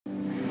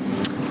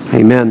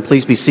Amen.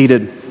 Please be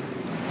seated.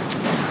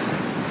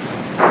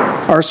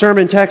 Our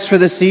sermon text for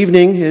this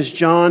evening is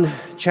John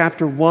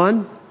chapter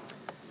 1,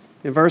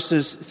 in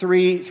verses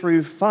 3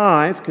 through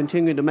 5,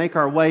 continuing to make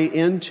our way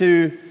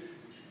into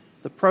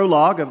the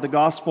prologue of the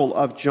Gospel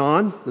of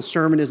John. The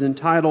sermon is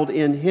entitled,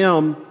 "In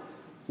Him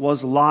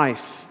Was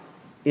Life."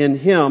 In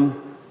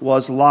Him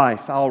was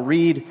life. I'll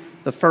read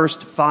the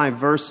first 5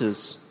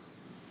 verses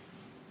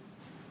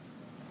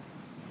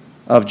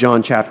of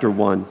John chapter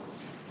 1.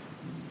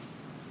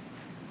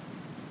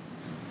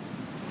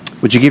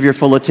 Would you give your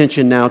full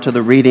attention now to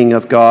the reading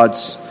of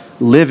God's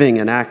living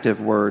and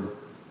active Word?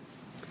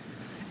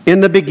 In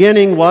the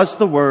beginning was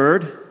the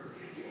Word,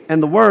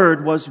 and the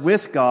Word was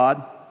with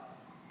God,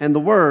 and the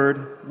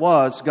Word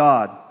was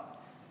God.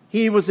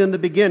 He was in the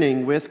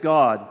beginning with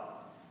God.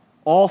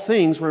 All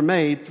things were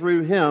made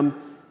through Him,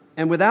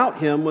 and without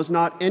Him was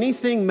not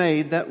anything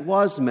made that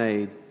was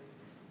made.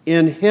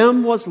 In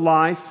Him was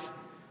life,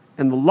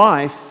 and the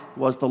life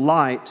was the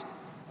light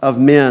of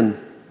men.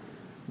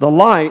 The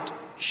light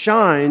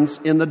shines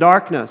in the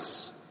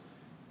darkness,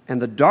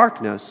 and the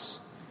darkness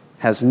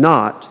has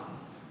not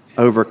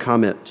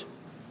overcome it.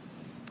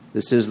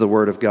 This is the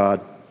word of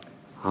God.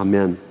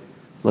 Amen.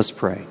 Let's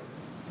pray.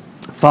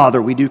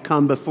 Father, we do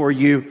come before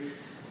you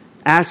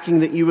asking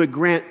that you would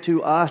grant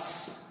to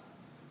us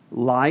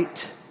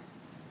light,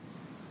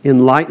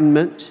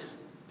 enlightenment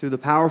through the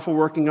powerful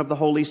working of the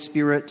Holy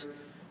Spirit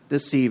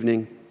this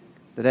evening,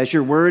 that as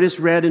your word is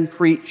read and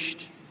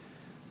preached,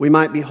 we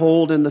might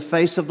behold in the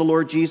face of the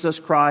Lord Jesus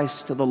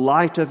Christ to the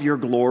light of your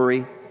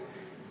glory,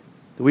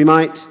 that we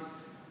might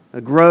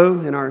grow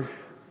in our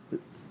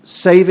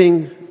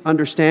saving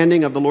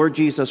understanding of the Lord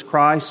Jesus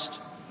Christ,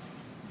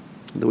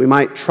 that we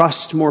might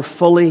trust more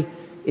fully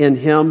in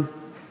Him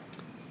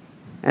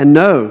and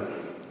know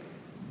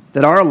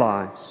that our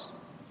lives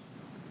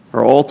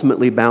are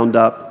ultimately bound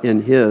up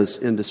in His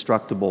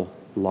indestructible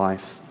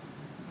life.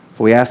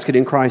 For we ask it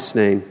in Christ's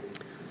name.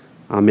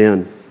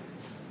 Amen.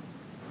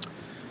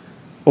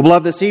 Well,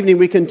 beloved, this evening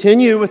we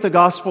continue with the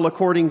Gospel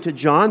according to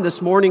John.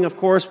 This morning, of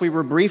course, we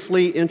were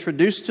briefly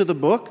introduced to the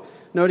book,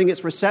 noting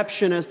its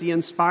reception as the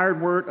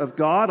inspired Word of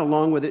God,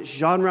 along with its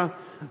genre,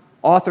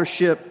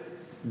 authorship,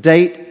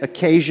 date,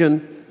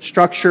 occasion,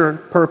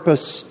 structure,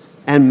 purpose,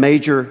 and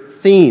major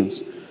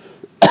themes.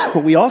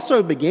 We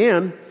also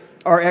began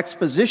our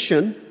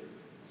exposition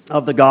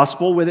of the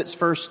Gospel with its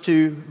first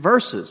 2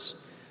 verses,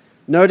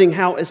 noting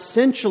how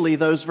essentially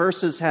those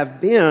verses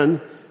have been,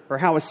 or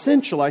how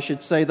essential, I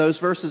should say, those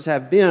verses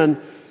have been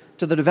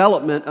to the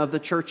development of the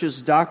church's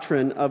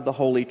doctrine of the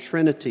Holy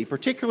Trinity,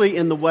 particularly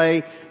in the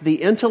way the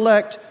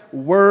intellect,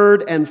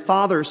 word, and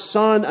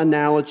Father-Son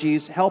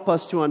analogies help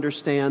us to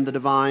understand the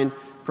divine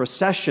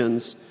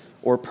processions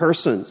or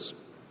persons.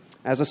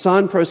 As a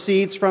Son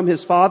proceeds from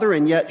His Father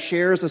and yet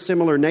shares a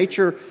similar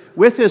nature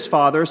with His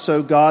Father,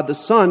 so God the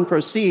Son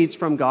proceeds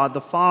from God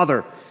the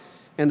Father,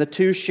 and the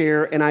two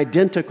share an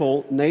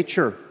identical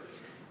nature.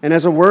 And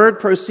as a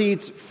word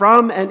proceeds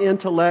from an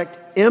intellect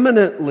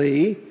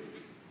eminently,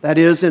 that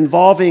is,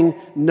 involving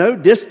no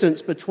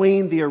distance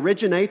between the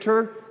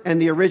originator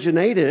and the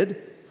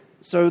originated,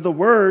 so the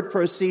word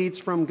proceeds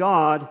from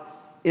God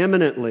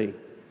eminently.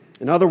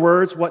 In other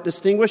words, what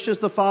distinguishes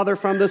the Father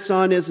from the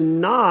Son is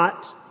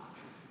not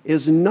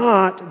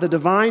the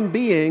divine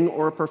being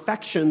or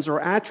perfections or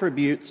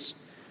attributes,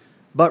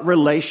 but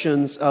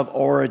relations of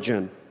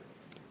origin,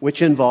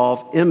 which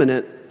involve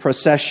immanent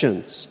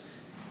processions.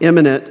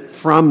 Immanent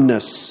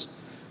fromness.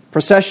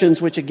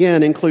 Processions which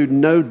again include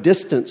no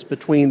distance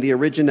between the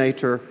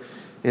originator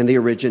and the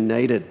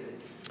originated.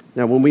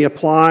 Now, when we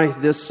apply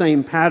this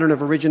same pattern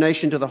of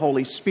origination to the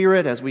Holy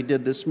Spirit, as we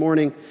did this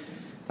morning,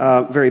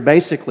 very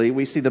basically,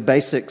 we see the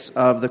basics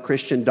of the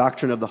Christian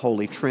doctrine of the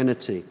Holy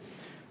Trinity.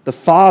 The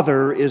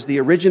Father is the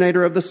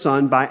originator of the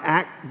Son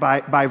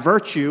by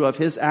virtue of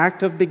His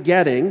act of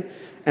begetting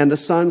and the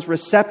Son's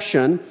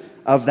reception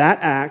of that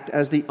act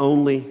as the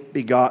only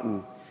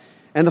begotten.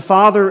 And the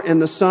Father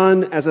and the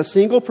Son, as a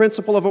single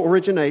principle of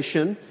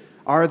origination,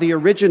 are the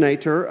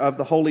originator of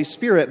the Holy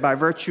Spirit by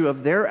virtue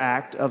of their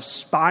act of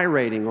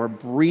spirating or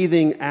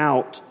breathing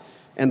out,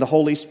 and the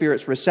Holy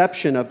Spirit's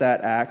reception of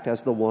that act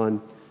as the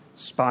one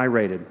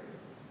spirated.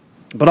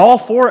 But all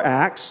 4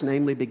 acts,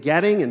 namely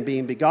begetting and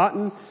being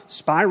begotten,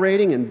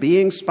 spirating and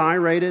being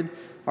spirated,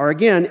 are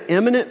again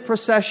immanent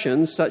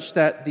processions such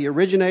that the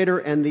originator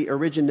and the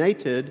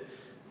originated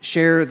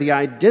share the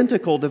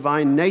identical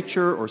divine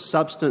nature or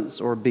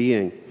substance or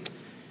being.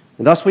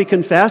 And thus we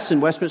confess in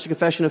Westminster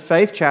Confession of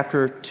Faith,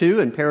 chapter 2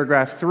 and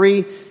paragraph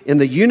 3, in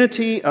the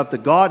unity of the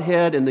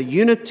Godhead, in the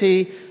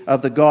unity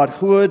of the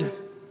Godhood,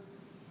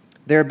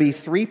 there be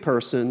 3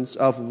 persons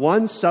of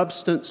one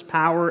substance,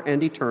 power,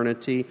 and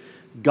eternity,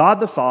 God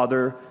the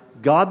Father,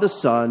 God the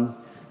Son,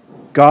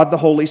 God the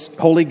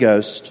Holy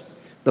Ghost.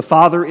 The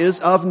Father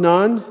is of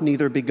none,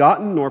 neither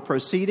begotten nor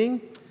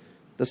proceeding.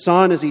 The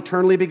Son is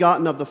eternally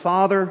begotten of the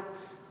Father,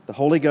 the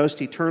Holy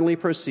Ghost eternally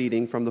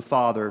proceeding from the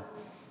Father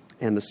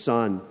and the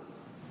Son.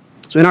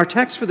 So in our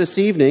text for this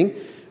evening,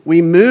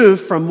 we move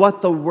from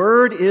what the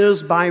Word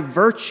is by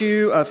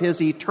virtue of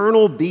His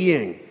eternal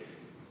being,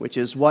 which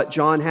is what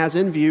John has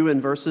in view in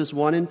verses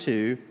 1 and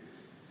 2,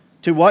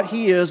 to what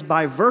he is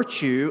by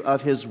virtue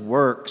of his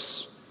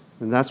works.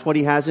 And that's what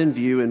he has in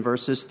view in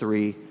verses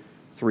 3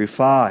 through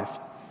 5.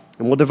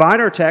 And we'll divide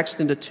our text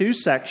into two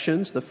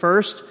sections. The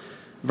first,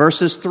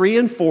 verses 3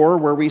 and 4,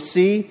 where we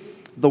see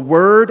the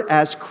Word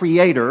as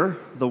creator,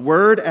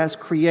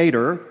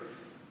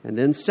 and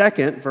then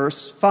second,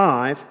 verse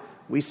 5,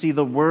 we see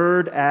the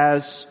Word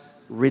as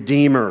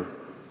redeemer.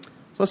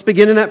 So let's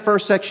begin in that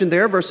first section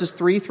there, verses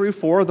 3 through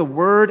 4, the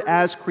Word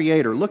as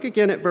creator. Look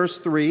again at verse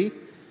 3.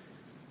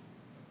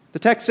 The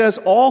text says,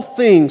 "All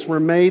things were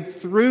made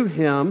through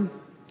him,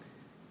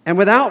 and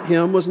without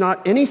him was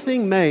not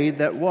anything made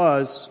that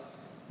was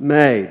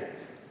made."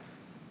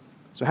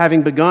 So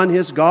having begun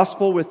his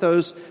gospel with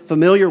those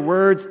familiar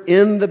words,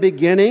 "in the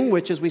beginning,"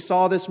 which, as we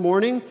saw this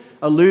morning,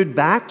 allude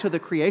back to the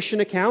creation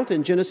account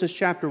in Genesis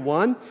chapter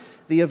 1,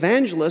 the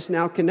evangelist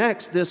now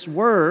connects this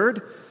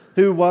Word,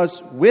 who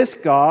was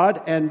with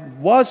God and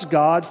was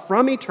God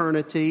from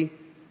eternity,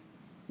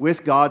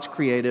 with God's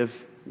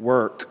creative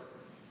work.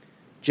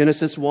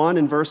 Genesis 1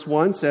 and verse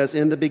 1 says,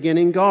 "In the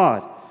beginning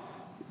God."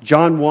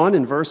 John 1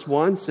 and verse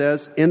 1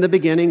 says, "In the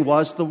beginning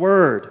was the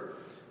Word."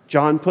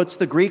 John puts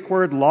the Greek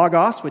word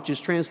logos, which is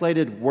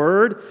translated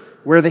word,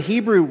 where the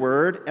Hebrew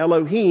word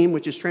Elohim,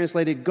 which is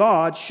translated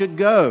God, should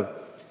go.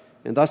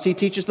 And thus he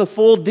teaches the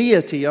full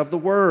deity of the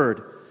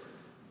Word.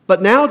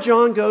 But now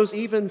John goes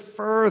even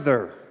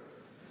further.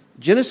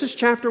 Genesis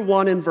chapter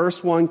 1 and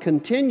verse 1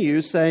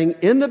 continues saying,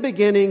 "In the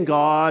beginning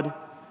God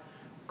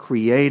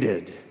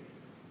created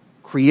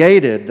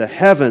the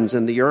heavens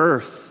and the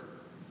earth."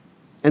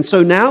 And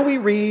so now we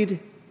read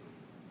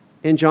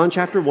in John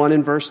chapter 1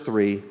 and verse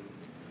 3,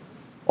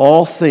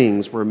 "All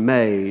things were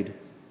made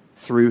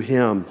through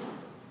him."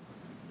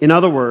 In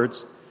other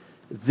words,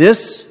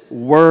 this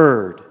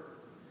Word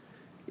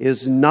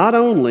is not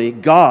only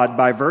God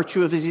by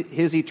virtue of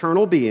his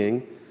eternal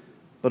being,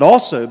 but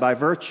also by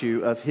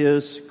virtue of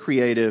his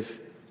creative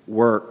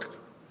work.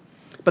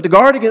 But to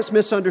guard against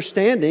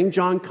misunderstanding,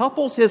 John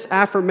couples his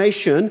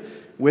affirmation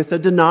with a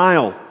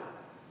denial.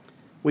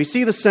 We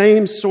see the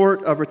same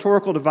sort of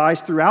rhetorical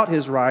device throughout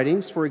his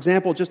writings. For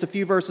example, just a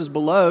few verses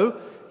below,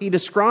 he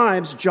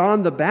describes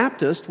John the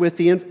Baptist with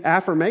the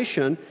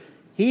affirmation,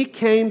 "He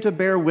came to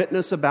bear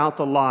witness about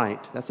the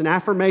light." That's an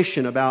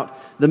affirmation about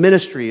the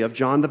ministry of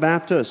John the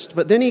Baptist.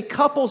 But then he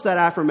couples that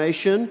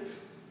affirmation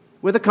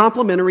with a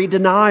complementary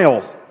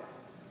denial.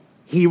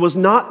 He was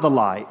not the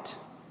light.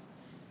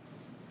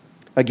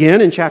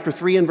 Again, in chapter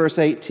 3 and verse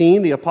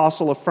 18, the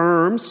apostle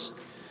affirms,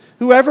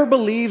 "Whoever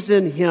believes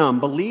in him,"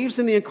 believes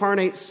in the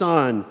incarnate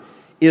Son,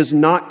 "is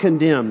not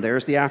condemned."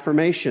 There's the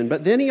affirmation.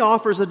 But then he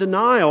offers a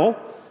denial,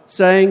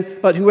 saying,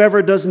 "But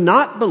whoever does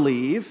not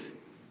believe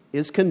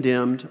is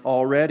condemned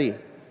already."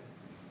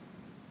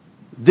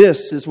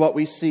 This is what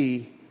we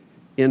see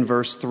in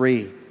verse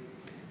 3.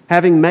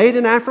 Having made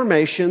an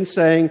affirmation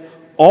saying,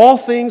 "All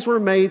things were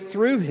made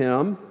through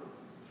him,"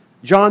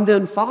 John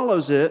then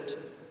follows it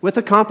with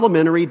a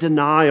complementary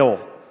denial,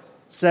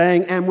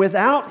 saying, "And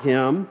without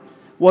him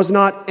was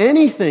not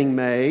anything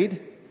made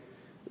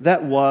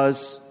that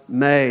was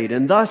made."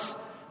 And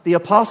thus the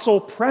apostle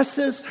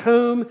presses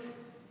home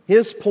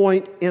his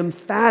point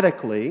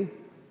emphatically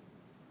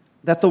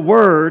that the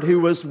Word, who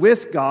was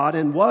with God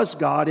and was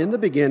God in the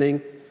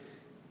beginning,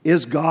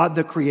 is God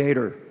the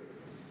Creator.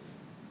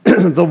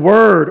 The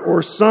Word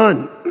or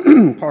Son,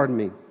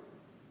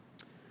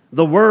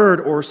 the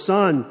Word or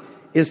Son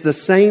is the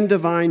same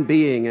divine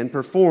being and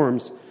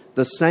performs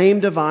the same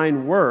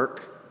divine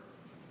work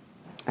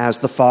as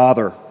the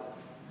Father.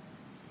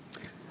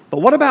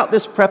 But what about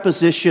this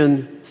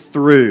preposition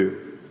 "through"?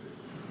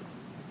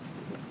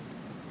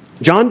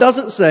 John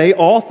doesn't say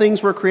all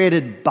things were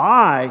created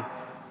by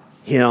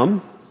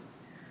him,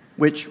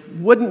 which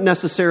wouldn't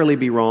necessarily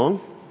be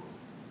wrong,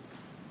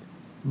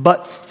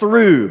 but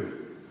through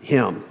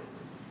him.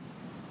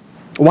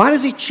 Why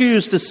does he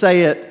choose to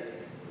say it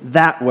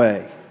that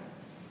way?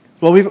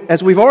 Well,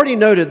 as we've already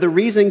noted, the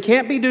reason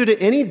can't be due to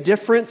any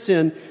difference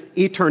in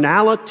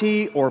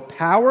eternality or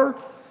power.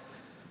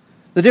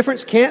 The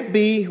difference can't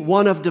be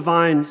one of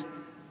divine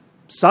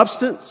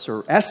substance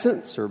or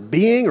essence or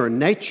being or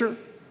nature.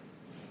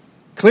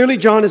 Clearly,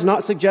 John is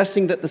not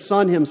suggesting that the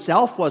Son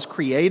himself was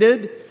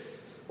created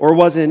or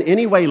was in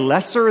any way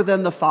lesser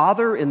than the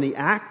Father in the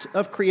act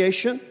of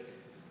creation.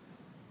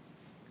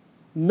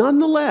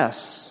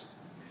 Nonetheless,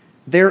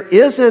 there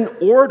is an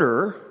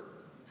order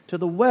to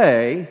the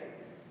way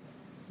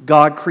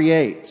God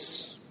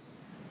creates,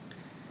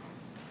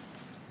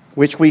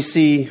 which we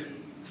see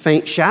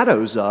faint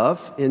shadows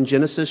of in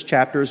Genesis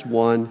chapters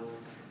 1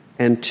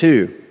 and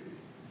 2.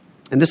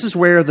 And this is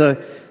where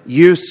the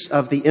use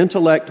of the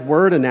intellect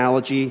word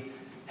analogy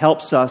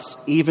helps us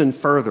even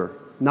further,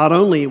 not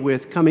only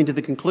with coming to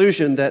the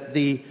conclusion that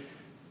the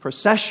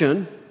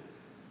procession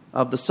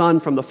of the Son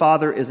from the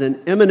Father is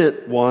an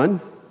imminent one,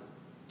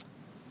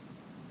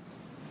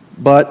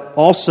 but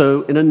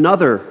also in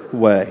another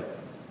way.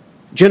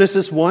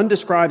 Genesis 1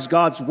 describes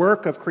God's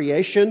work of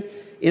creation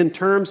in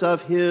terms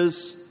of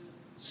his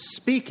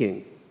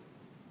speaking.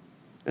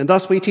 And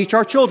thus we teach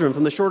our children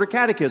from the Shorter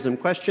Catechism,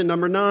 question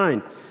number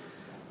 9.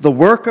 The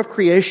work of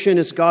creation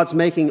is God's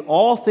making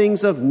all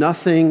things of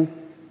nothing.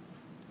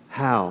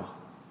 How?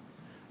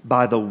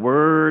 By the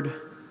word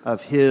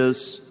of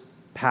His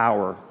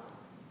power.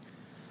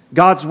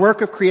 God's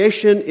work of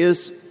creation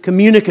is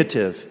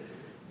communicative.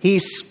 He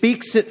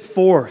speaks it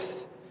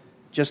forth.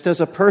 Just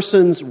as a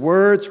person's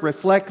words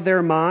reflect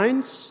their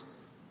minds,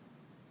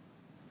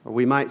 or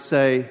we might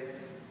say,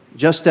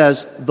 just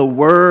as the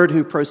Word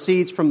who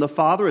proceeds from the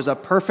Father is a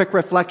perfect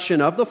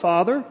reflection of the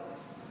Father,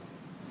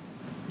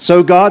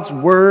 so God's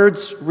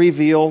words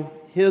reveal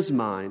His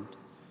mind,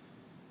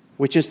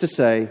 which is to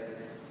say,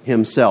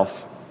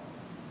 Himself.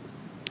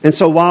 And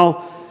so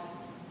while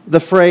the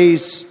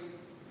phrase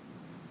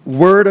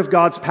Word of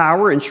God's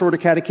power in Shorter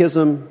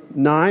Catechism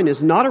 9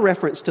 is not a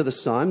reference to the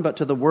Son, but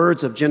to the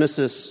words of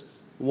Genesis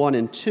 1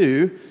 and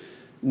 2,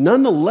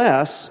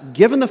 nonetheless,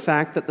 given the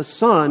fact that the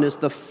Son is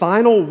the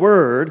final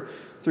word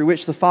through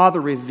which the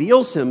Father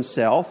reveals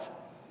Himself,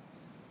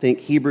 think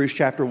Hebrews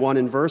chapter 1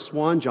 and verse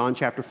 1, John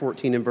chapter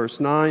 14 and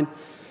verse 9,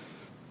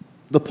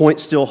 the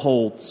point still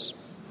holds.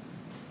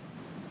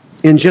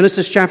 In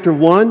Genesis chapter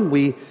 1,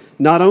 we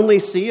not only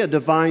see a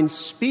divine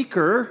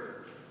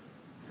speaker,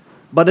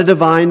 but a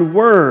divine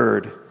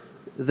word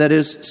that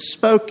is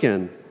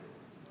spoken,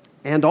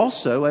 and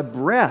also a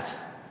breath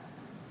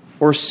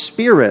or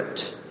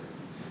spirit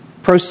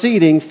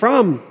proceeding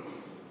from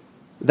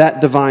that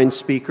divine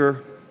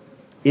speaker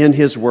in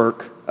His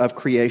work of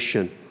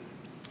creation.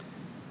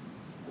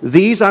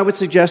 These, I would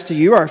suggest to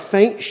you, are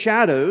faint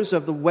shadows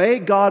of the way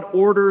God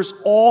orders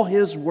all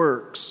His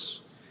works,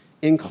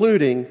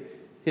 including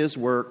His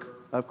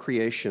work of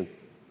creation.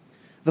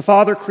 The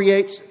Father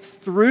creates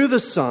through the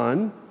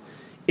Son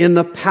in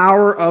the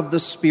power of the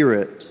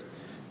Spirit.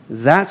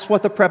 That's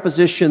what the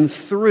preposition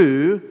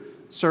through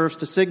serves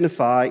to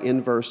signify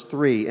in verse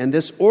 3. And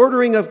this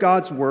ordering of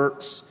God's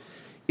works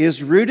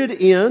is rooted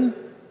in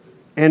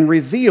and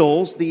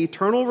reveals the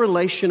eternal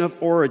relation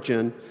of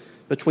origin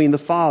between the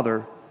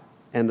Father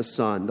and the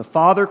Son. The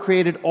Father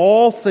created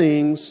all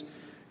things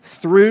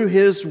through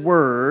His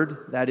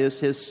Word, that is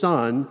His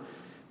Son,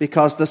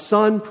 because the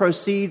Son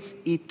proceeds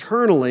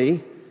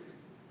eternally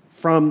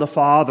from the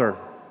Father.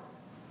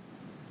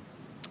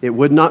 It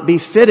would not be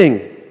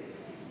fitting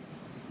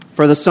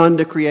for the Son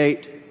to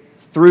create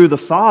through the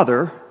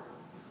Father,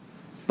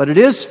 but it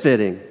is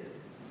fitting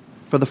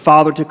for the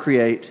Father to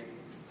create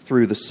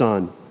through the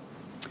Son.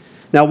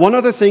 Now, one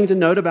other thing to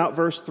note about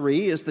verse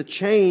 3 is the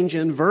change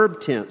in verb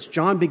tense.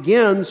 John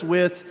begins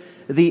with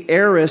the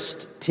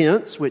aorist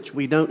tense, which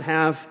we don't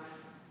have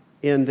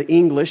in the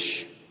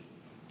English.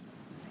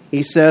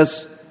 He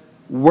says,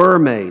 were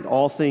made.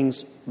 All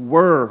things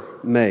were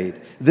made.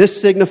 This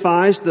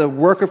signifies the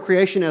work of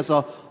creation as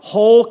a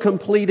whole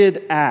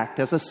completed act,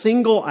 as a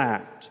single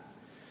act.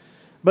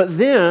 But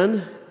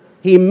then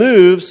he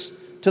moves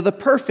to the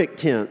perfect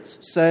tense,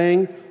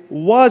 saying,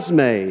 was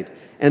made.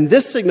 And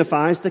this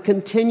signifies the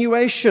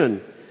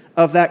continuation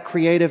of that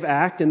creative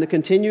act and the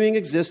continuing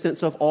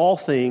existence of all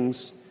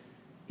things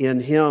in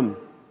Him.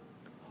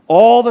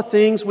 All the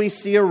things we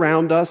see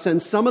around us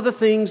and some of the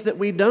things that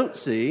we don't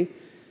see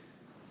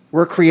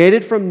were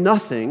created from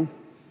nothing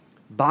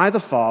by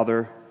the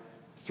Father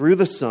through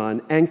the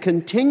Son and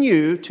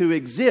continue to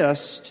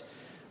exist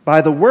by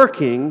the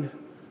working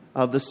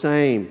of the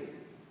same.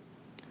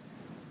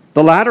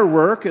 The latter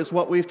work is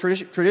what we've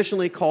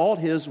traditionally called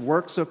His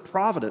works of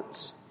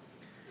providence.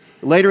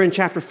 Later in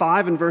chapter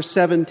 5 and verse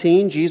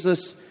 17,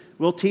 Jesus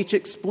will teach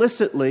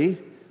explicitly,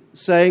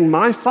 saying,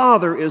 my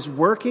Father is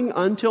working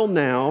until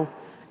now,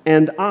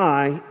 and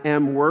I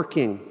am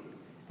working.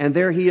 And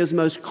there He is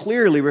most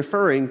clearly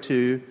referring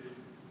to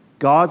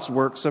God's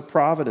works of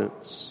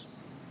providence.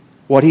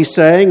 What He's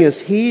saying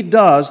is He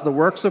does the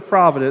works of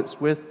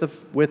providence with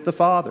the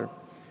Father.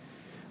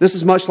 This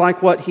is much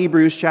like what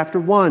Hebrews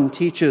chapter 1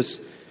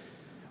 teaches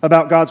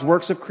about God's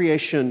works of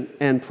creation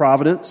and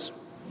providence,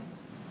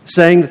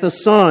 saying that the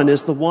Son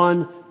is the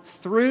one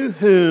through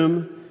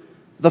whom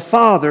the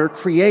Father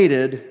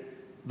created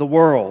the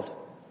world,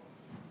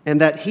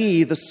 and that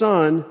He, the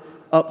Son,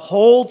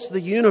 upholds the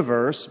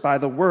universe by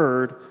the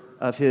word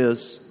of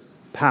His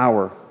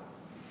power.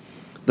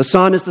 The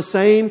Son is the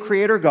same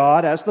Creator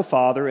God as the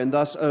Father, and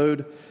thus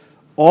owed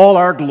all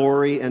our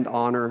glory and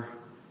honor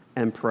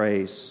and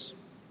praise.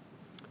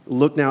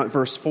 Look now at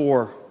verse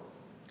 4.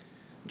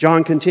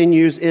 John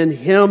continues, in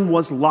Him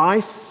was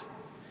life,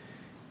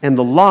 and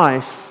the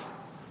life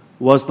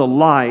was the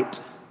light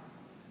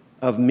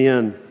of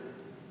men.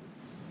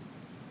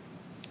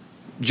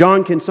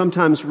 John can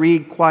sometimes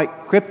read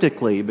quite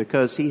cryptically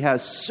because he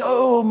has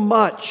so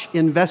much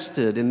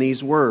invested in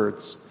these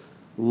words,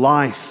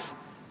 life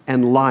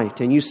and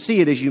light. And you see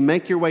it as you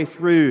make your way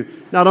through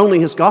not only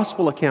his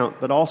gospel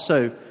account, but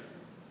also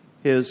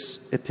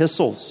his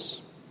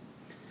epistles.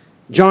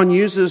 John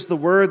uses the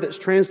word that's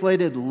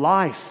translated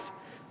life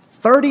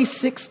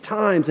 36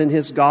 times in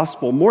his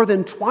gospel, more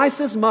than twice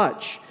as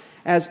much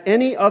as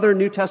any other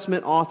New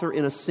Testament author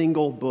in a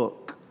single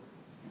book.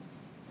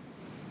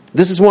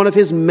 This is one of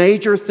his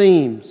major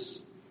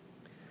themes.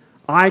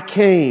 I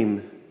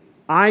came,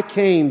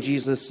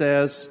 Jesus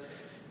says,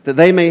 that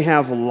they may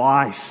have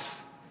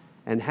life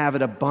and have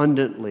it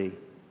abundantly.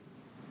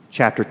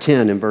 Chapter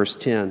 10 and verse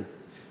 10.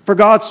 For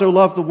God so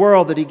loved the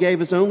world that he gave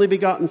his only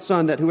begotten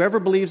Son, that whoever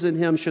believes in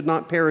him should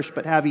not perish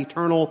but have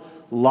eternal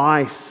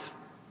life.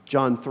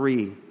 John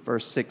 3,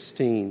 verse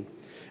 16.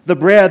 The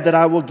bread that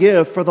I will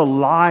give for the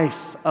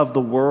life of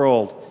the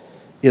world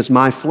is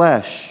my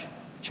flesh.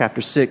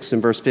 Chapter 6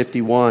 and verse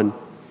 51.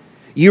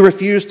 You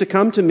refuse to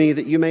come to me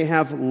that you may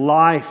have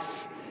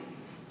life.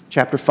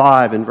 Chapter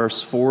 5 and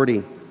verse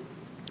 40.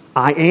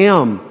 I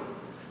am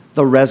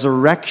the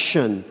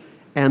resurrection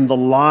and the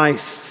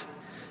life.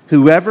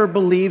 Whoever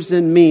believes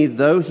in me,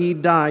 though he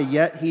die,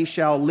 yet he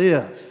shall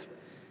live.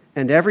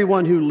 And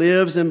everyone who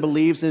lives and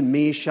believes in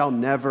me shall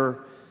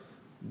never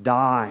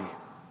die.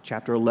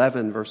 Chapter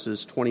 11,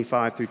 verses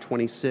 25 through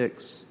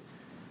 26.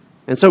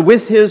 And so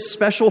with his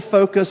special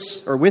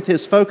focus, or with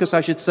his focus,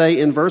 I should say,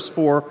 in verse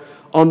 4,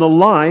 on the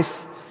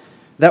life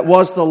that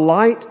was the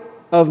light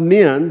of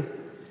men,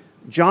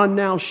 John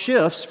now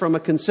shifts from a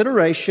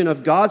consideration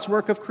of God's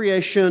work of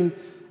creation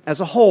as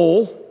a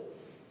whole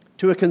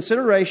to a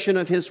consideration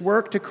of his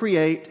work to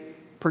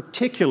create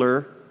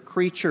particular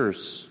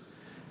creatures,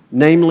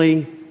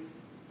 namely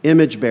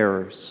image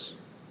bearers,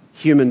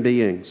 human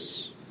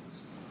beings.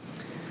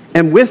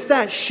 And with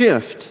that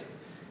shift,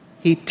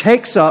 he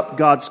takes up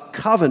God's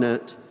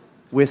covenant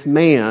with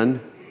man,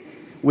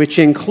 which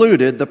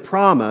included the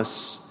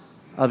promise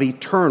of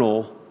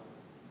eternal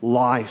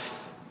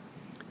life.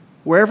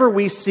 Wherever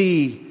we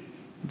see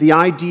the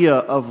idea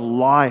of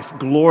life,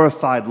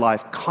 glorified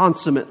life,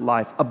 consummate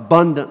life,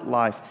 abundant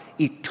life,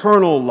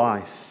 eternal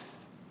life,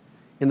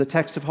 in the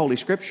text of Holy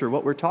Scripture,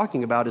 what we're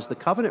talking about is the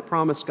covenant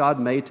promise God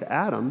made to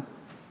Adam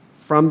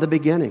from the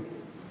beginning.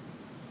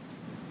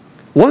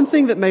 One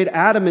thing that made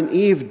Adam and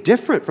Eve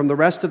different from the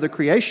rest of the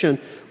creation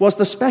was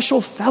the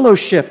special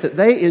fellowship that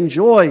they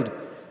enjoyed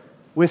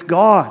with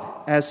God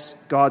as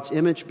God's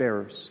image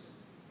bearers.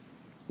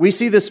 We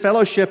see this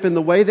fellowship in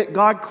the way that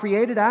God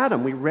created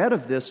Adam. We read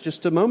of this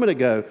just a moment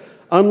ago.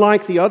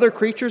 Unlike the other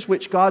creatures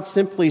which God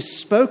simply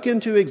spoke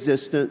into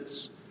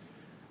existence,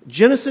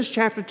 Genesis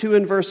chapter 2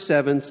 and verse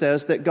 7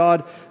 says that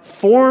God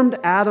formed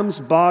Adam's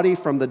body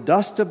from the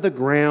dust of the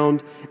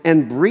ground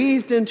and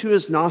breathed into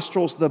his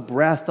nostrils the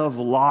breath of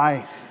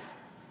life.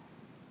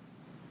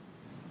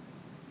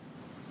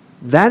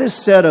 That is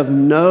said of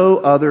no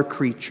other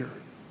creature.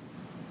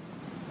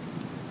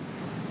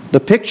 The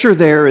picture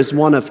there is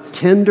one of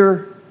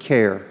tender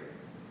care.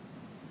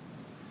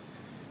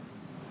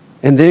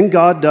 And then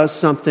God does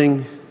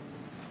something,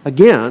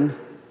 again,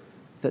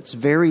 that's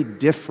very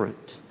different.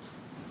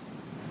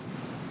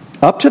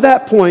 Up to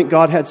that point,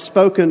 God had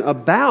spoken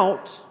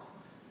about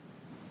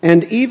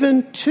and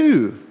even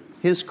to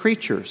his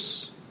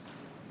creatures.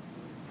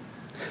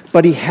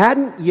 But he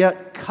hadn't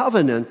yet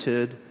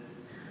covenanted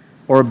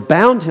or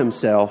bound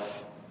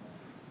himself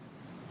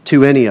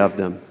to any of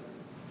them.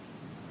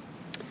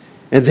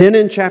 And then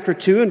in chapter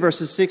 2 and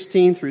verses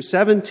 16 through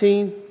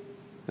 17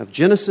 of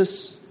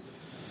Genesis,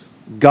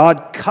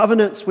 God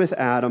covenants with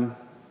Adam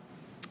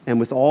and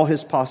with all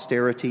his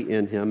posterity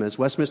in him. As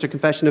Westminster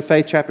Confession of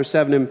Faith, chapter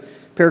 7 and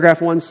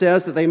paragraph 1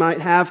 says, that they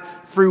might have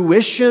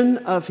fruition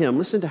of him.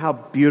 Listen to how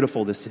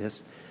beautiful this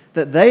is.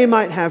 That they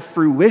might have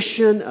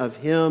fruition of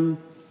him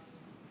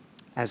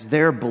as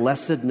their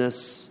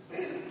blessedness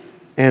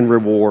and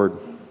reward.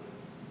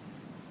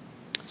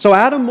 So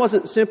Adam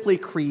wasn't simply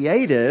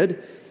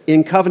created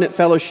in covenant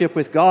fellowship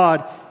with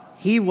God.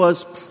 He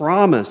was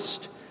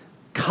promised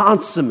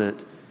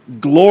consummate,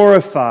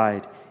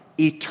 glorified,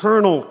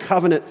 eternal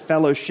covenant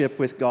fellowship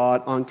with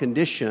God on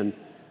condition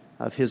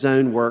of his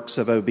own works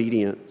of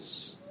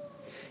obedience.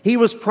 He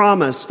was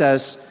promised,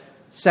 as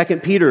 2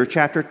 Peter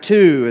chapter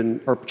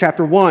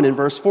 1 and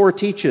verse 4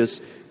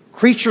 teaches,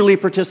 creaturely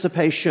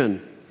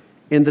participation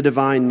in the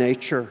divine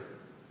nature.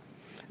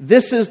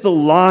 This is the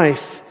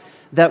life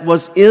that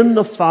was in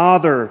the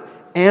Father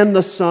and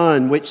the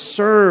Son, which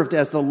served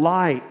as the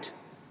light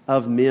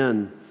of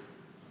men.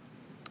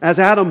 As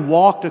Adam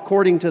walked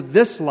according to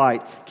this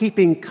light,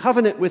 keeping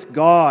covenant with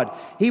God,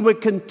 he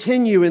would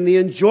continue in the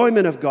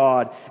enjoyment of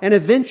God and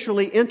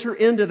eventually enter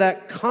into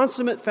that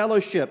consummate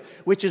fellowship,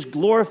 which is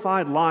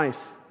glorified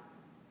life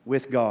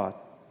with God.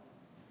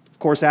 Of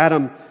course,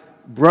 Adam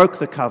broke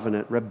the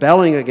covenant,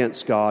 rebelling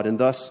against God, and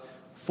thus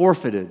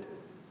forfeited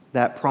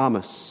that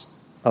promise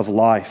of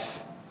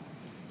life.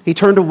 He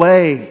turned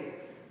away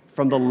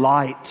from the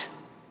light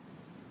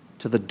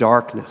to the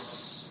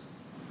darkness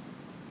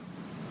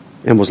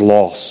and was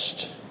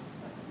lost.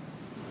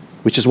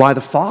 Which is why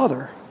the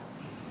Father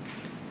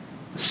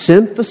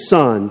sent the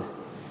Son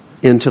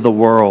into the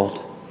world.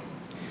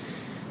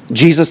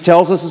 Jesus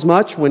tells us as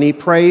much when he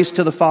prays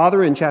to the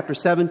Father in chapter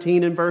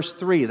 17 and verse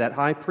 3, that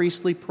high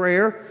priestly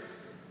prayer.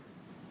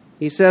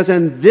 He says,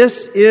 "And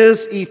this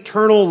is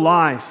eternal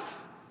life,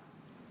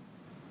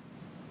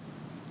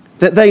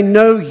 that they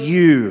know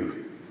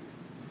you,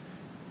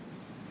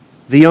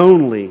 the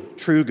only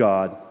true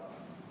God,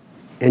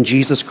 and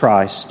Jesus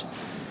Christ,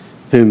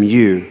 whom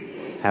you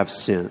have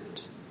sent."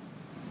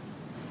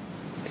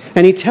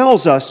 And he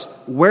tells us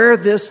where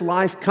this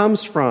life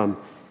comes from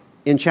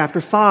in chapter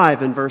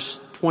 5 and verse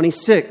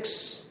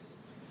 26,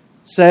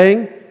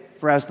 saying,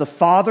 "For as the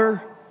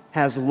Father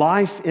has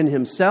life in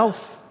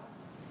himself,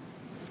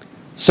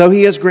 so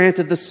he has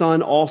granted the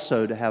Son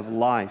also to have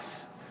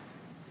life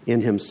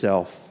in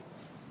himself."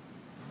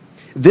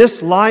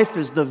 This life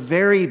is the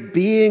very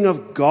being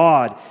of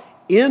God,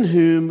 in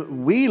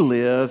whom we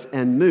live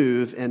and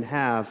move and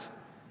have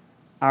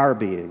our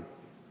being.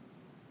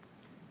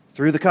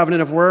 Through the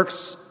covenant of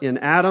works in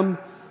Adam,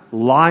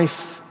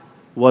 life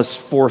was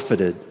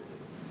forfeited.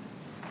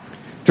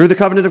 Through the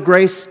covenant of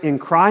grace in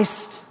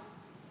Christ,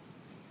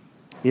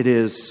 it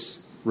is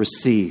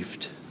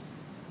received.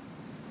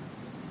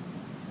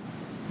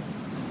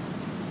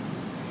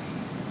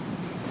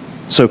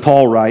 So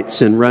Paul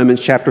writes in Romans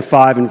chapter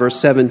 5 and verse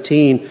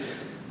 17,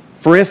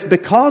 "For if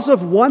because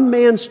of one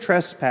man's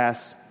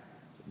trespass,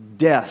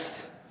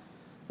 death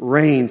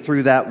reigned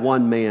through that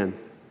one man,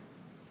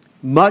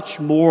 much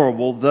more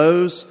will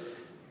those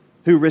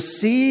who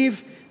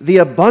receive the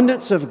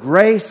abundance of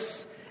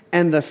grace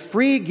and the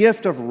free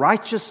gift of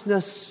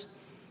righteousness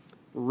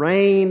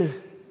reign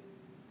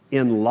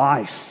in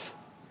life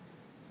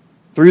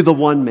through the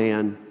one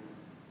man,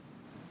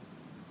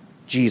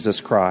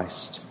 Jesus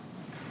Christ."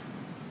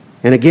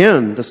 And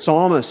again, the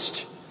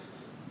psalmist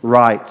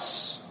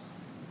writes,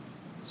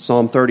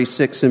 Psalm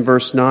 36 and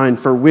verse 9,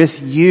 For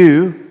with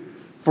you,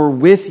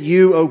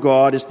 O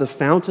God, is the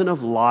fountain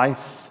of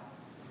life.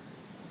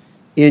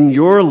 In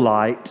your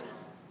light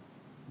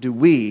do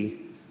we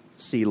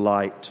see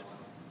light."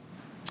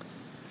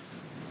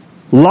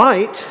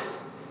 Light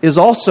is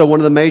also one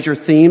of the major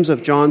themes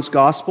of John's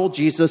Gospel.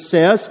 Jesus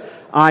says,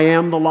 "I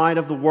am the light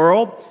of the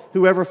world.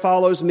 Whoever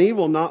follows me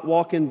will not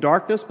walk in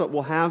darkness, but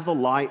will have the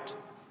light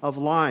of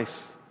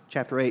life."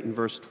 Chapter 8 and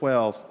verse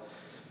 12.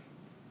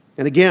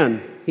 And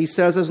again, he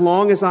says, "As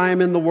long as I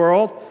am in the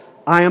world,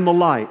 I am the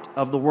light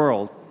of the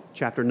world."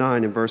 Chapter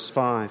 9 and verse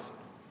 5.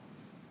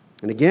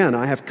 And again,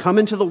 "I have come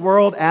into the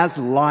world as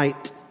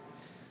light,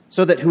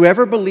 so that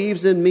whoever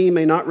believes in me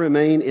may not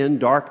remain in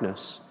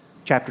darkness."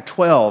 Chapter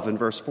 12 and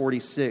verse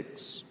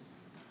 46.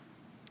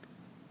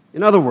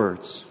 In other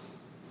words,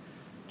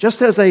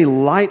 just as a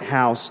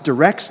lighthouse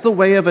directs the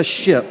way of a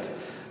ship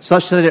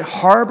such that it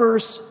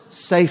harbors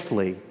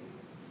safely,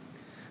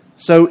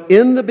 so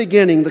in the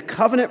beginning, the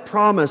covenant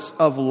promise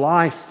of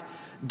life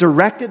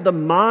directed the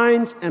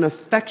minds and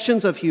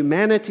affections of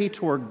humanity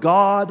toward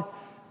God,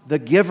 the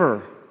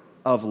giver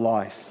of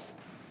life.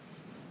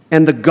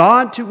 And the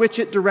God to which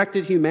it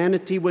directed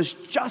humanity was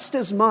just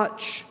as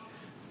much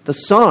the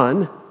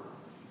Son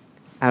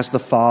as the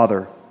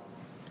Father.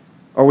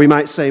 Or we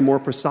might say more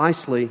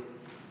precisely,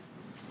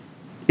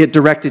 it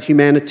directed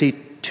humanity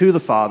to the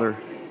Father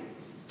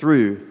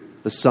through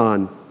the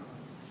Son.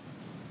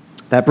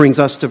 That brings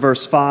us to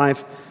verse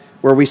 5,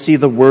 where we see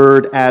the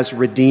word as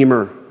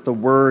Redeemer. The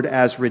word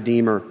as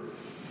Redeemer.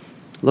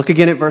 Look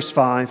again at verse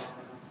 5.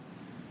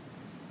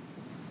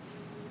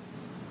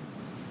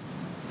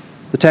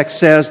 The text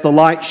says, "The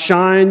light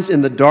shines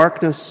in the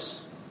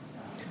darkness,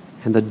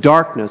 and the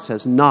darkness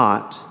has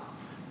not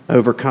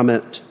overcome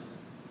it."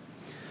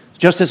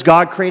 Just as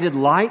God created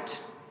light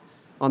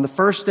on the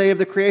first day of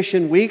the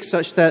creation week,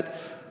 such that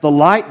the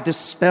light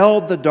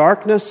dispelled the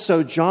darkness,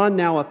 so John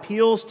now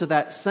appeals to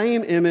that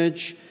same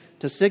image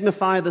to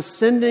signify the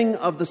sending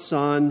of the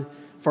Son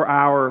for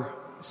our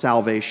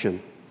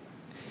salvation.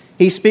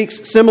 He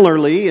speaks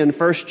similarly in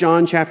 1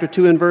 John chapter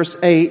 2 and verse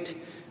 8,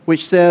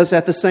 which says,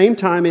 "At the same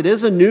time, it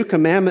is a new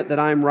commandment that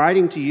I am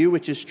writing to you,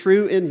 which is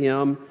true in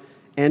him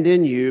and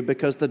in you,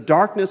 because the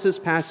darkness is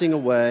passing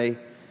away,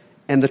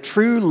 and the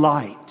true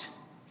light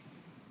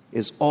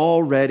is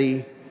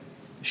already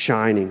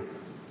shining."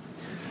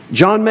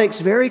 John makes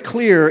very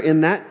clear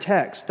in that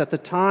text that the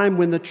time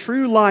when the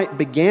true light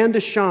began to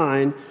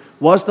shine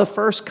was the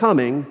first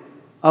coming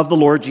of the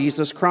Lord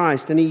Jesus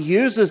Christ. And he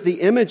uses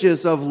the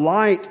images of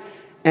light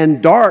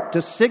and dark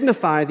to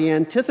signify the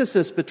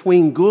antithesis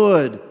between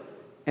good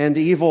and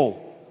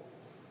evil.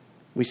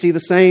 We see the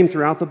same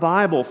throughout the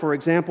Bible. For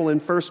example, in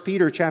 1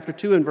 Peter chapter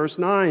 2 and verse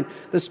 9,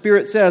 the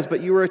Spirit says,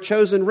 "But you are a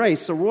chosen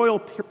race, a royal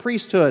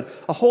priesthood,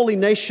 a holy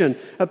nation,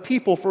 a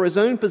people for his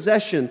own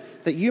possession,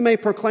 that you may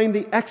proclaim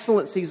the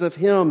excellencies of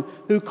him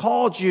who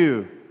called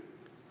you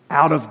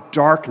out of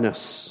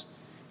darkness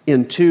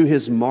into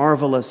his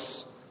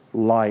marvelous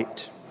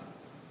light."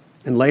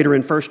 And later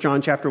in 1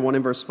 John chapter 1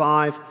 and verse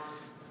 5,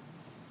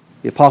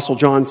 the Apostle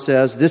John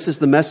says, "This is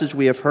the message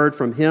we have heard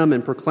from him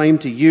and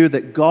proclaimed to you,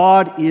 that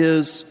God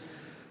is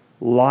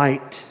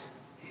light,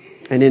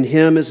 and in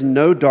him is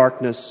no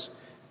darkness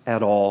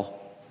at all."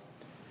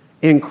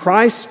 In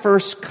Christ's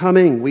first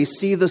coming, we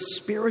see the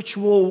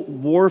spiritual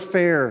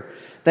warfare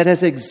that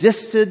has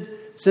existed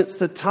since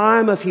the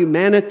time of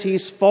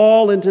humanity's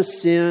fall into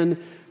sin,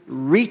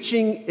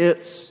 reaching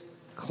its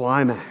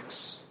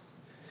climax.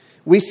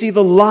 We see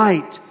the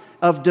light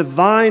of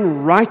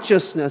divine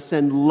righteousness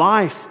and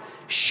life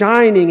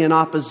shining in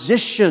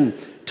opposition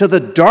to the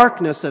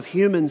darkness of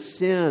human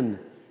sin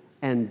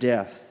and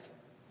death.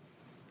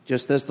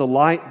 Just as the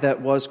light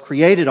that was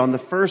created on the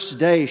first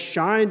day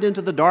shined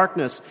into the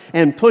darkness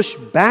and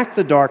pushed back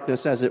the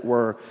darkness, as it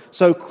were,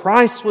 so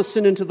Christ was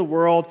sent into the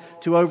world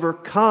to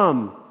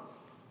overcome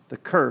the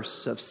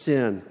curse of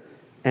sin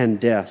and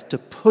death, to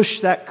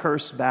push that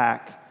curse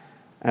back,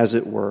 as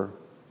it were.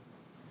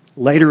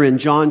 Later in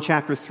John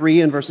chapter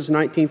 3 and verses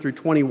 19 through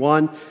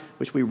 21,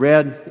 which we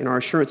read in our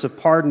assurance of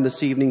pardon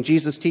this evening,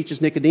 Jesus teaches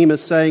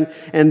Nicodemus, saying,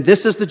 "And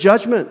this is the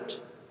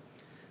judgment,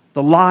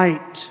 the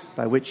light,"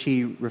 by which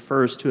he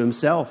refers to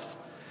himself.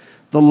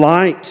 "The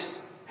light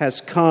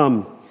has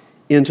come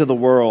into the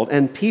world,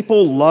 and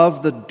people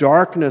love the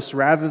darkness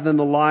rather than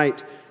the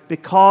light,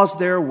 because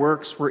their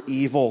works were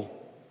evil.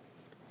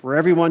 For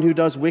everyone who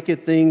does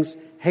wicked things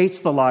hates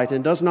the light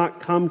and does not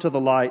come to the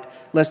light,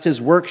 lest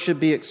his work should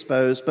be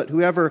exposed. But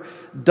whoever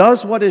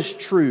does what is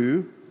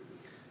true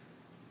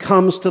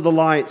comes to the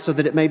light, so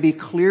that it may be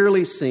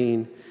clearly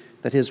seen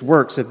that his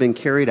works have been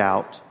carried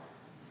out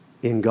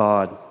in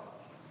God."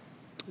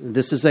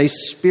 This is a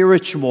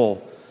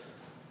spiritual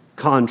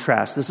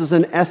contrast. This is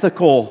an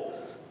ethical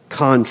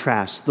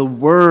contrast. The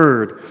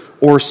Word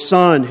or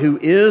Son, who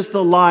is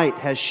the light,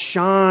 has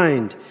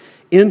shined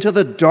into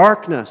the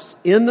darkness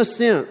in the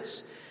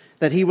sense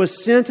that he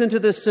was sent into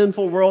this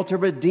sinful world to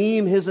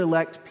redeem his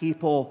elect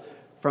people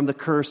from the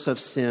curse of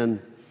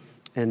sin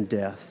and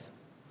death.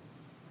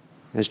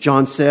 As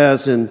John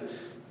says in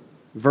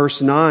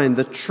verse 9,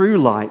 the true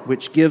light,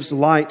 which gives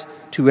light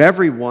to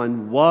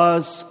everyone,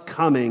 was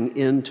coming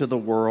into the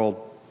world.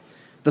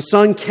 The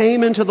Son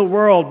came into the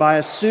world by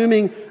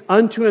assuming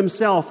unto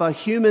himself a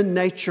human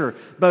nature,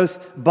 both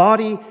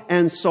body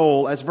and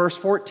soul. As verse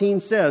 14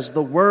 says,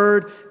 the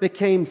Word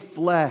became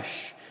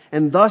flesh.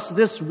 And thus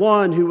this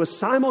one who was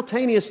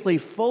simultaneously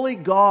fully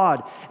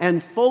God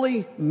and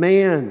fully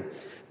man,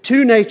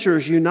 two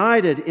natures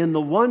united in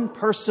the one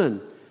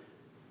person,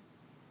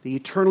 the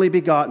eternally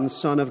begotten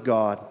Son of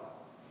God,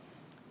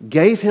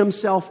 gave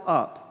himself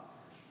up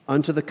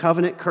unto the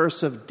covenant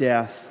curse of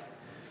death,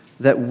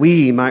 that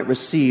we might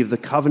receive the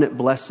covenant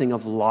blessing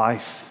of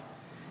life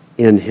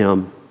in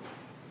him.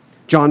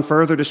 John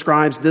further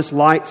describes this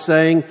light,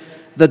 saying,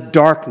 the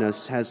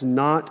darkness has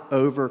not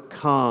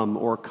overcome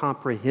or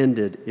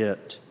comprehended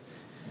it.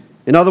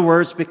 In other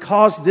words,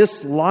 because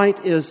this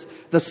light is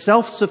the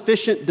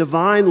self-sufficient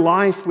divine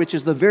life, which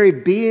is the very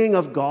being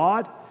of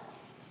God,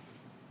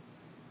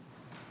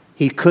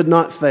 he could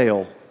not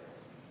fail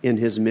in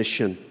his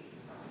mission.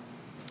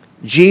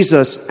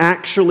 Jesus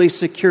actually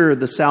secured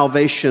the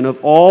salvation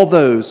of all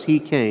those he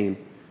came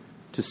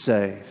to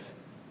save.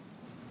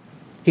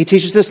 He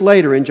teaches this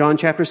later in John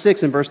chapter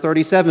 6 and verse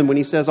 37 when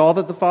he says, all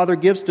that the Father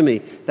gives to me,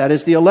 that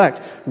is the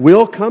elect,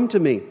 will come to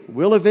me,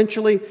 will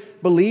eventually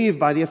believe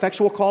by the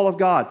effectual call of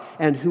God.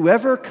 And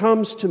whoever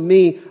comes to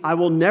me, I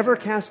will never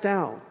cast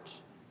out.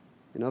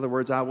 In other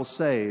words, I will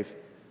save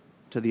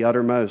to the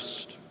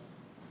uttermost.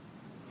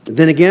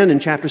 Then again in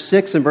chapter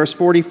 6 and verse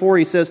 44,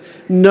 he says,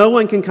 no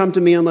one can come to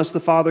me unless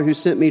the Father who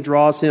sent me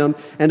draws him,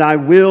 and I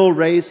will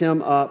raise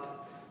him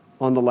up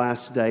on the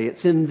last day.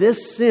 It's in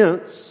this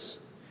sense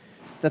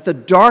that the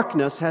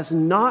darkness has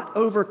not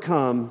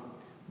overcome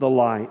the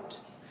light.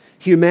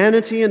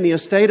 Humanity in the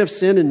estate of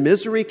sin and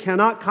misery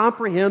cannot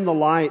comprehend the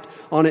light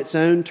on its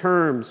own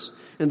terms.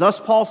 And thus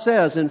Paul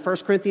says in 1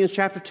 Corinthians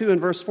chapter 2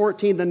 and verse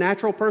 14, the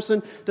natural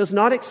person does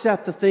not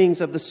accept the things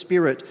of the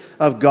Spirit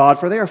of God,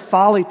 for they are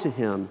folly to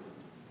him.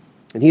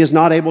 And he is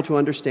not able to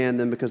understand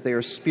them because they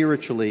are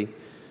spiritually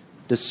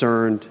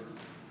discerned.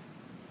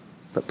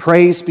 But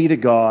praise be to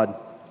God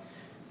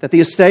that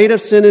the estate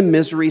of sin and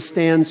misery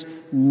stands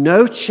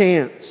no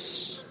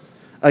chance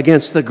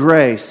against the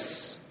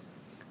grace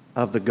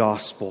of the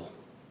gospel.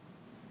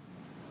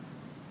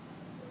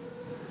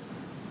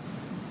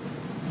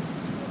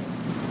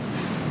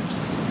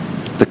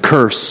 The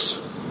curse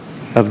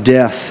of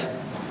death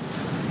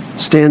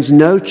stands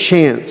no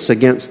chance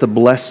against the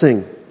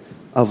blessing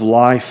of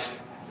life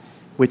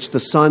which the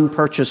Son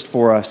purchased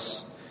for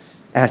us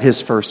at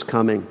his first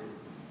coming.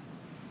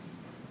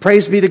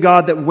 Praise be to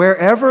God that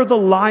wherever the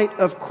light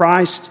of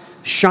Christ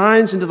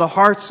shines into the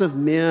hearts of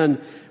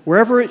men,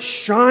 wherever it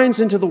shines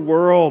into the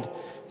world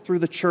through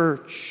the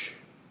church,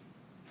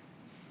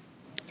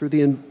 through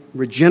the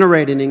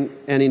regenerating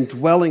and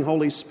indwelling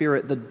Holy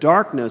Spirit, the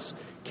darkness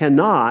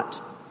cannot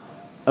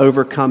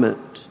overcome it.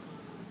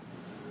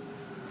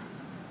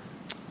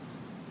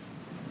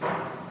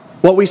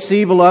 What we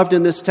see, beloved,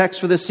 in this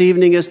text for this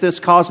evening is this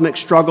cosmic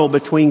struggle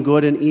between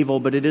good and evil,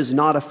 but it is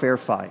not a fair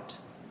fight.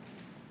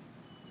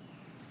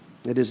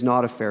 It is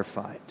not a fair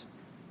fight.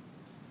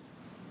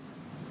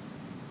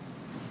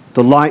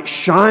 The light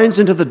shines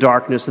into the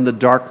darkness, and the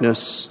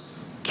darkness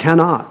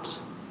cannot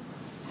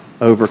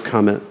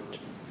overcome it.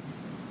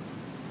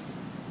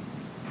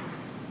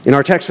 In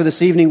our text for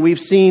this evening, we've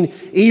seen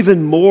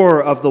even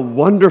more of the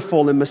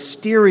wonderful and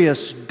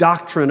mysterious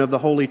doctrine of the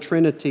Holy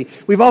Trinity.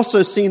 We've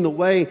also seen the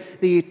way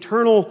the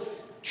eternal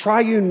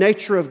triune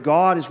nature of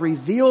God is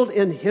revealed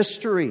in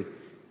history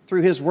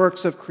through his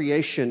works of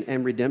creation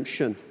and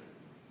redemption.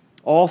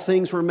 All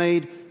things were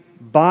made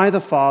by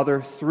the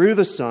Father through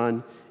the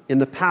Son in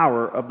the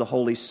power of the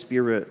Holy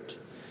Spirit.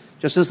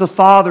 Just as the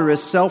Father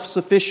is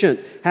self-sufficient,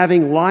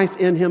 having life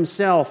in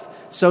Himself,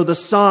 so the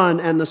Son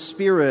and the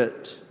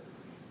Spirit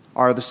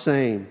are the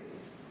same.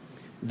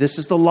 This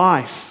is the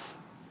life.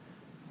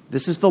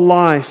 This is the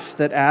life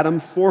that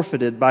Adam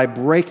forfeited by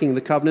breaking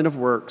the covenant of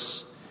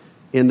works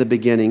in the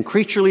beginning.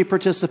 Creaturely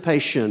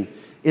participation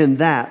in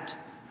that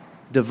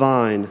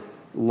divine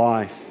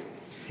life.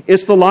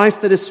 It's the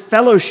life that is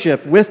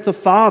fellowship with the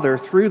Father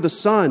through the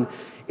Son.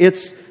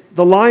 It's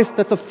the life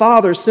that the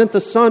Father sent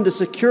the Son to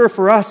secure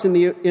for us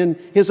in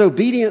His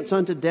obedience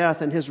unto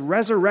death and His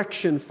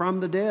resurrection from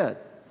the dead.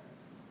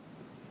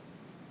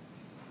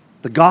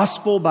 The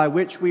gospel by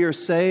which we are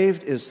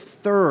saved is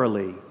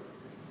thoroughly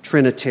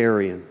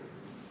Trinitarian.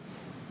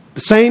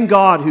 The same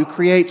God who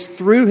creates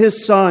through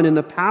His Son in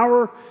the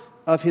power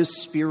of His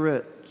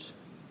Spirit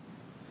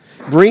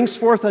brings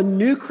forth a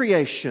new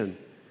creation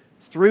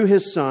through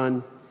His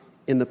Son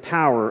in the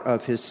power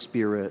of His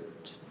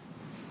Spirit.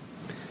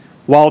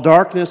 While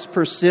darkness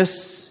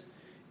persists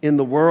in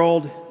the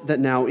world that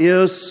now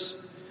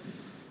is,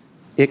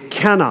 it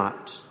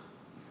cannot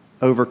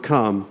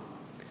overcome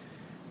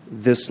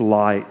this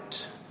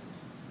light.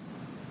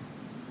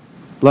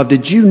 Beloved,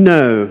 did you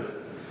know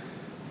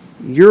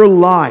your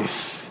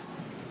life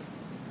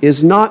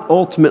is not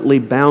ultimately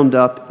bound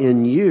up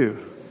in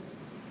you?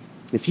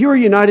 If you are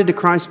united to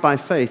Christ by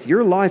faith,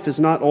 your life is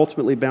not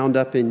ultimately bound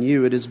up in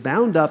you. It is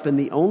bound up in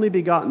the only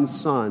begotten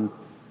Son,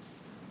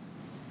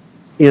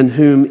 in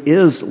whom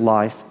is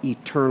life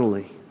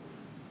eternally.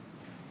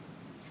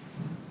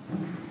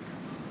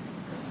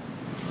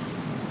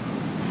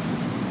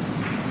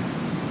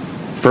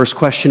 First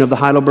question of the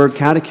Heidelberg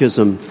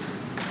Catechism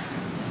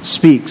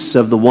speaks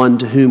of the one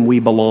to whom we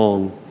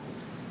belong.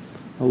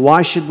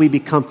 Why should we be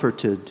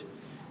comforted,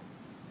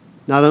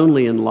 not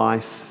only in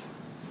life,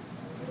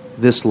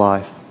 this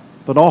life,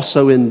 but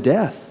also in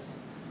death?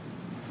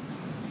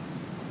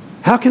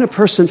 How can a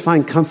person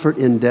find comfort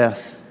in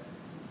death?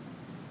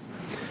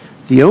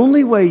 The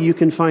only way you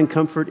can find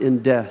comfort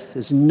in death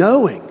is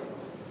knowing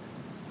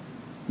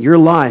your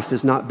life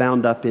is not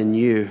bound up in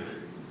you.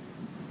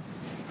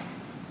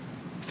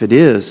 If it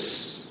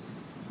is,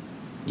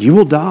 you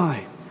will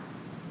die.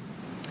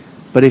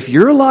 But if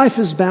your life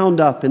is bound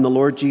up in the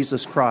Lord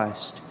Jesus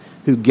Christ,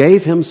 who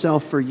gave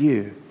Himself for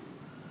you,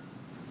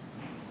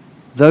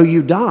 though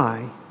you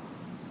die,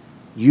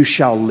 you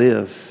shall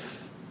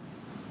live.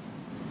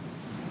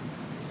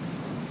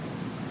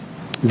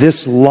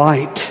 This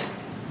light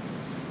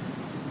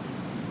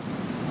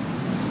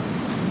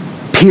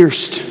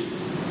pierced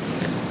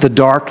the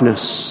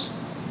darkness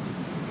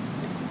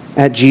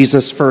at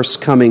Jesus'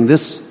 first coming.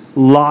 This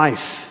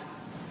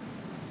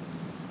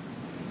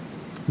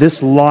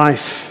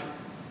life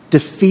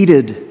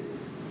defeated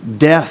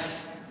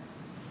death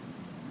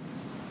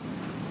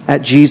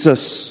at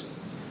Jesus'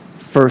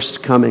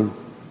 first coming.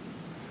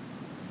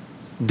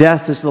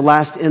 Death is the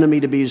last enemy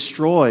to be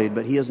destroyed,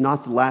 but He is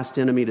not the last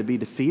enemy to be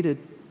defeated.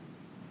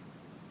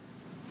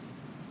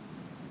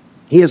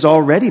 He has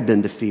already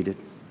been defeated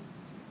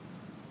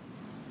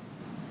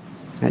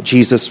at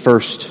Jesus'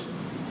 first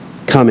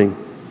coming.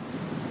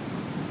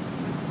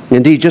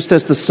 Indeed, just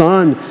as the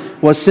Son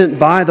was sent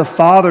by the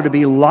Father to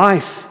be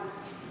life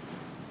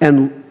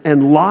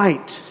and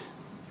light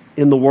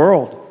in the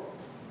world,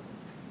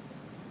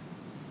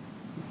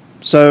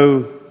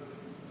 so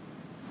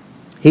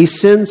He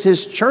sends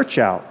His church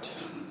out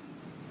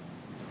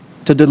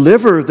to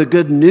deliver the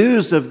good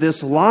news of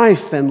this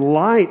life and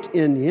light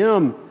in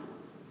Him,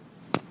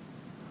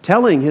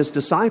 telling His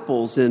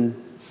disciples in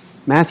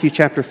Matthew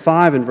chapter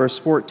 5 and verse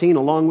 14,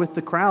 along with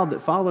the crowd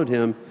that followed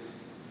Him,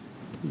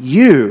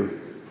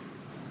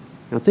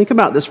 now think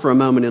about this for a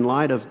moment in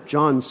light of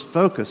John's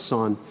focus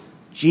on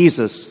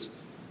Jesus,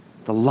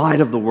 the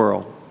light of the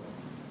world.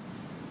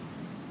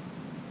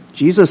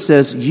 Jesus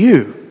says,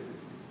 you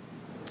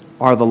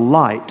are the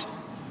light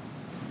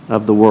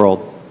of the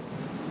world.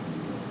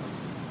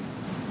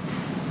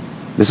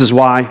 This is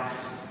why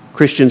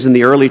Christians in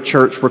the early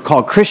church were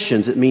called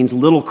Christians. It means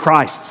little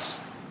Christs.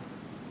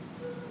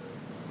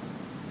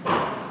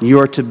 You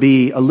are to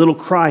be a little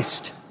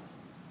Christ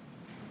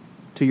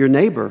to your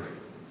neighbor,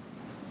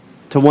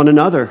 to one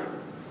another,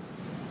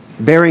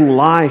 bearing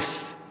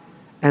life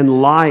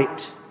and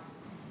light,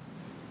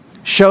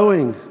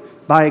 showing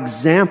by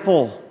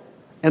example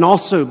and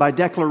also by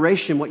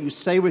declaration what you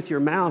say with your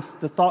mouth,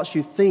 the thoughts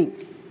you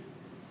think,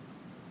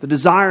 the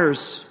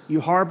desires you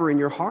harbor in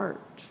your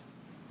heart,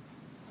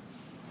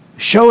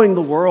 showing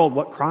the world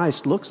what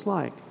Christ looks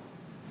like,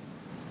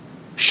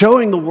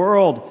 showing the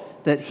world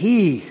that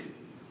He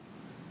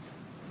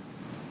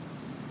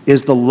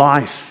is the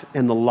life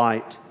and the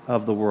light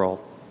of the world.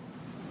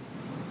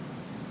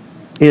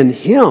 In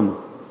Him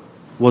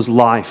was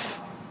life,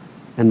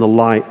 and the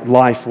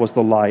life was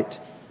the light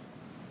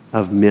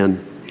of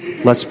men.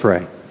 Let's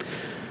pray.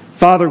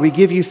 Father, we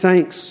give You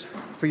thanks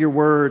for Your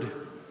word.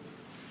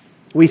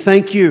 We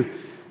thank You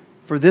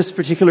for this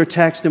particular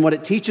text and what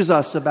it teaches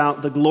us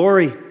about the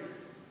glory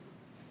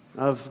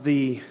of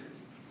the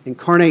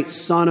incarnate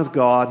Son of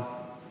God,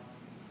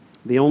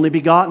 the only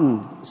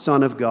begotten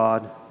Son of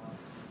God,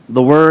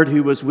 the Word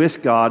who was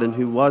with God and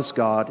who was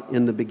God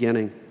in the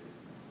beginning.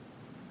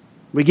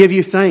 We give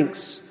you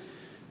thanks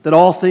that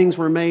all things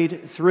were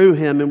made through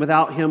him, and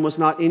without him was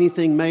not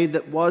anything made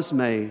that was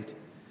made.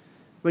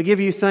 We give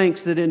you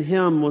thanks that in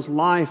him was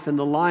life, and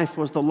the life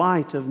was the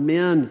light of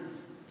men.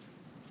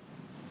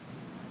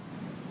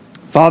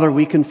 Father,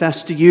 we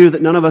confess to you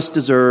that none of us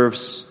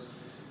deserves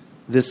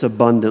this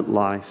abundant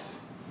life,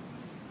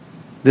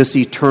 this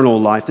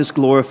eternal life, this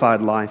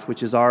glorified life,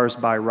 which is ours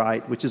by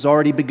right, which has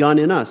already begun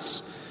in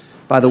us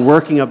by the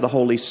working of the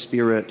Holy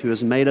Spirit, who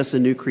has made us a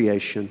new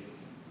creation.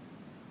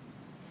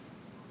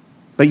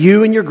 But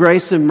you in your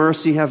grace and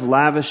mercy have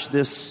lavished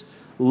this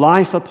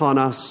life upon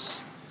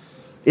us,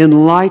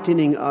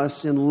 enlightening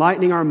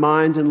our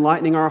minds,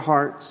 enlightening our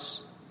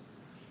hearts,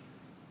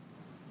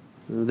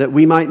 that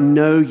we might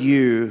know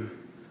you,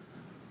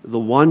 the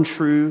one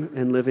true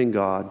and living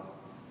God,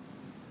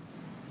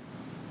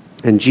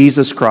 and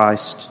Jesus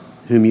Christ,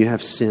 whom you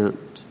have sent.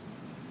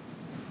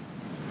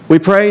 We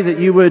pray that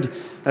you would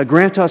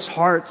grant us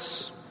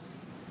hearts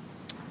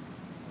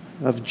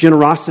of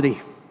generosity,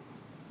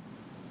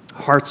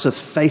 hearts of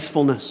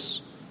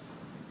faithfulness,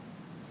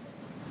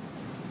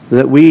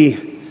 that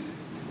we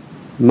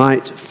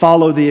might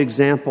follow the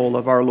example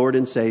of our Lord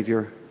and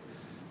Savior,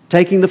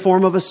 taking the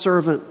form of a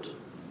servant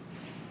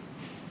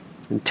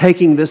and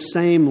taking this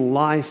same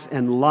life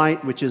and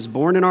light which is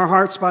born in our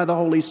hearts by the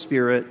Holy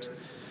Spirit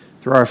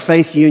through our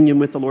faith union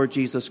with the Lord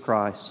Jesus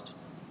Christ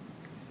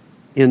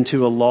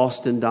into a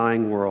lost and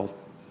dying world.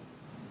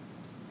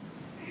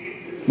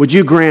 Would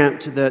you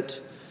grant that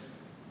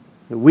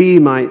we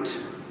might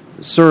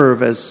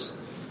serve as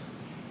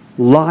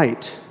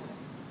light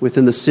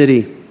within the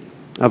city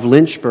of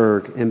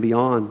Lynchburg and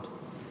beyond,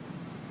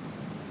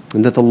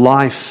 and that the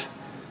life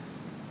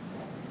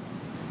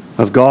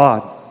of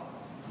God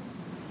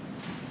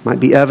might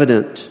be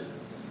evident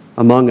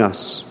among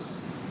us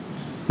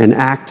and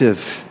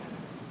active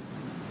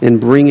in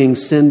bringing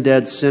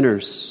sin-dead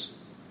sinners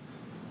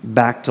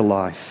back to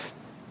life.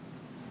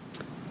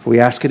 We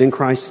ask it in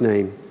Christ's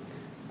name.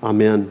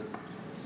 Amen.